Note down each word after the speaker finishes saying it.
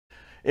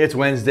It's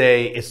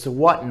Wednesday, it's the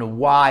what and the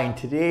why, and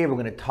today we're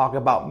going to talk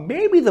about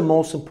maybe the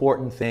most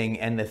important thing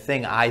and the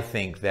thing I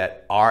think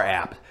that our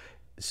app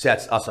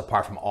sets us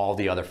apart from all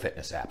the other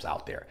fitness apps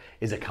out there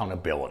is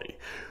accountability.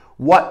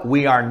 What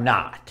we are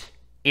not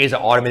is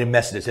an automated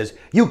message that says,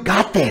 you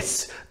got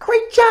this,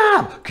 great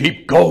job,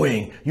 keep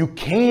going, you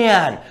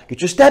can,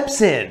 get your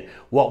steps in.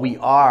 What we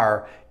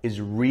are is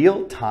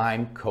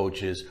real-time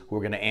coaches who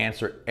are going to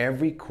answer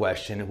every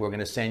question, who are going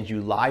to send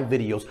you live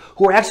videos,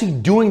 who are actually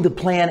doing the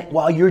plan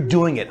while you're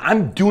doing it.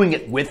 I'm doing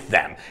it with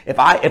them.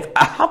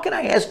 How can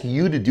I ask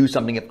you to do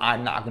something if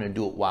I'm not going to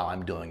do it while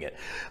I'm doing it?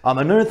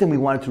 Another thing we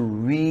wanted to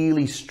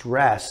really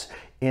stress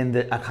in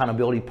the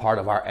accountability part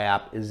of our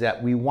app is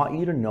that we want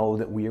you to know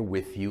that we are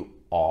with you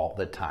all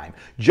the time.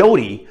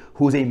 Jody,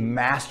 who's a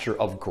master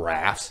of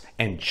graphs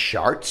and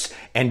charts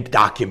and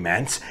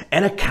documents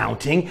and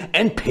accounting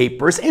and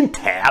papers and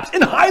tabs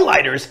and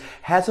highlighters,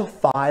 has a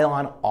file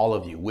on all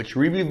of you, which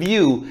we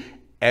review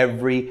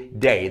every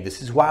day.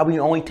 This is why we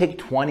only take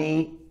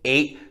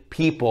 28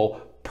 people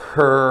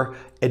per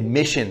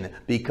admission,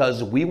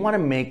 because we want to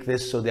make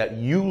this so that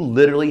you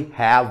literally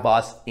have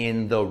us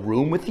in the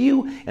room with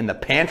you, in the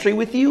pantry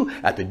with you,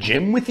 at the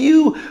gym with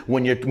you,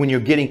 when you're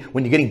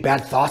getting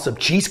bad thoughts of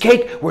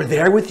cheesecake, we're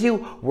there with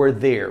you. We're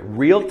there.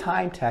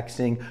 Real-time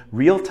texting,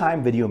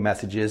 real-time video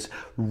messages,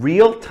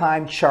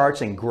 real-time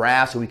charts and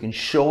graphs so we can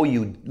show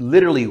you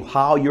literally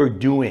how you're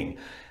doing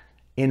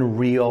in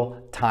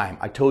real time.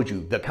 I told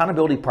you the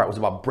accountability part was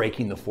about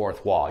breaking the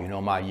fourth wall. You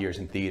know, my years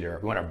in theater,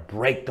 we want to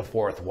break the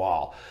fourth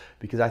wall,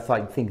 because I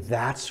think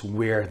that's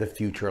where the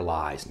future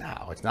lies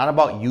now. It's not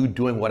about you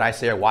doing what I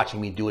say or watching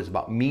me do it. It's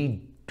about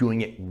me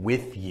doing it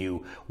with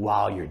you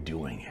while you're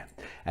doing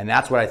it. And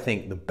that's what I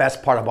think the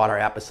best part about our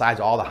app,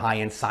 besides all the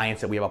high-end science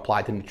that we have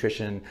applied to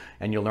nutrition,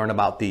 and you'll learn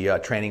about the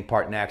training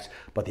part next,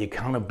 but the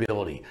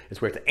accountability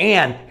is where it's,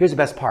 and here's the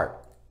best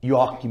part. You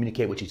all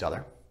communicate with each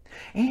other.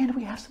 And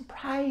we have some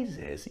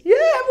prizes. Yeah,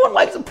 everyone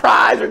likes a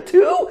prize or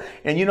two.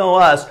 And you know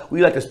us,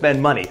 we like to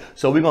spend money.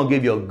 So we're going to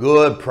give you a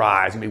good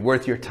prize and be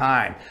worth your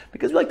time,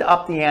 because we like to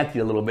up the ante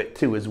a little bit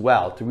too as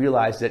well, to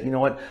realize that, you know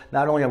what,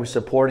 not only are we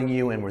supporting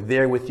you and we're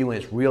there with you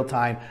and it's real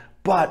time,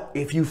 but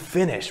if you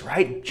finish,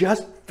 right,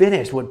 just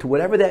finish, to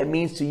whatever that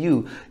means to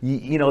you,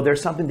 you know,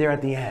 there's something there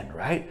at the end,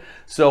 right?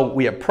 So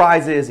we have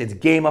prizes, it's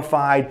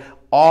gamified.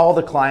 All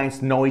the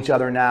clients know each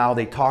other now.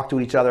 They talk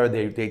to each other.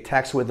 They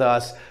text with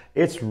us.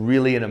 It's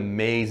really an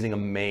amazing,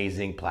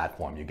 amazing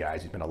platform, you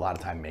guys. We spent a lot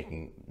of time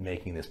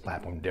making this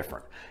platform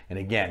different. And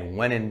again,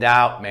 when in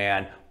doubt,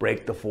 man,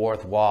 break the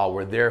fourth wall.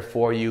 We're there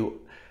for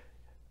you.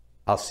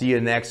 I'll see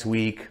you next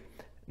week.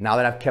 Now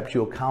that I've kept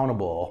you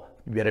accountable,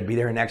 you better be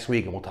there next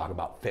week, and we'll talk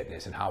about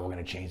fitness and how we're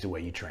going to change the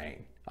way you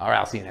train. All right,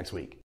 I'll see you next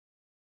week.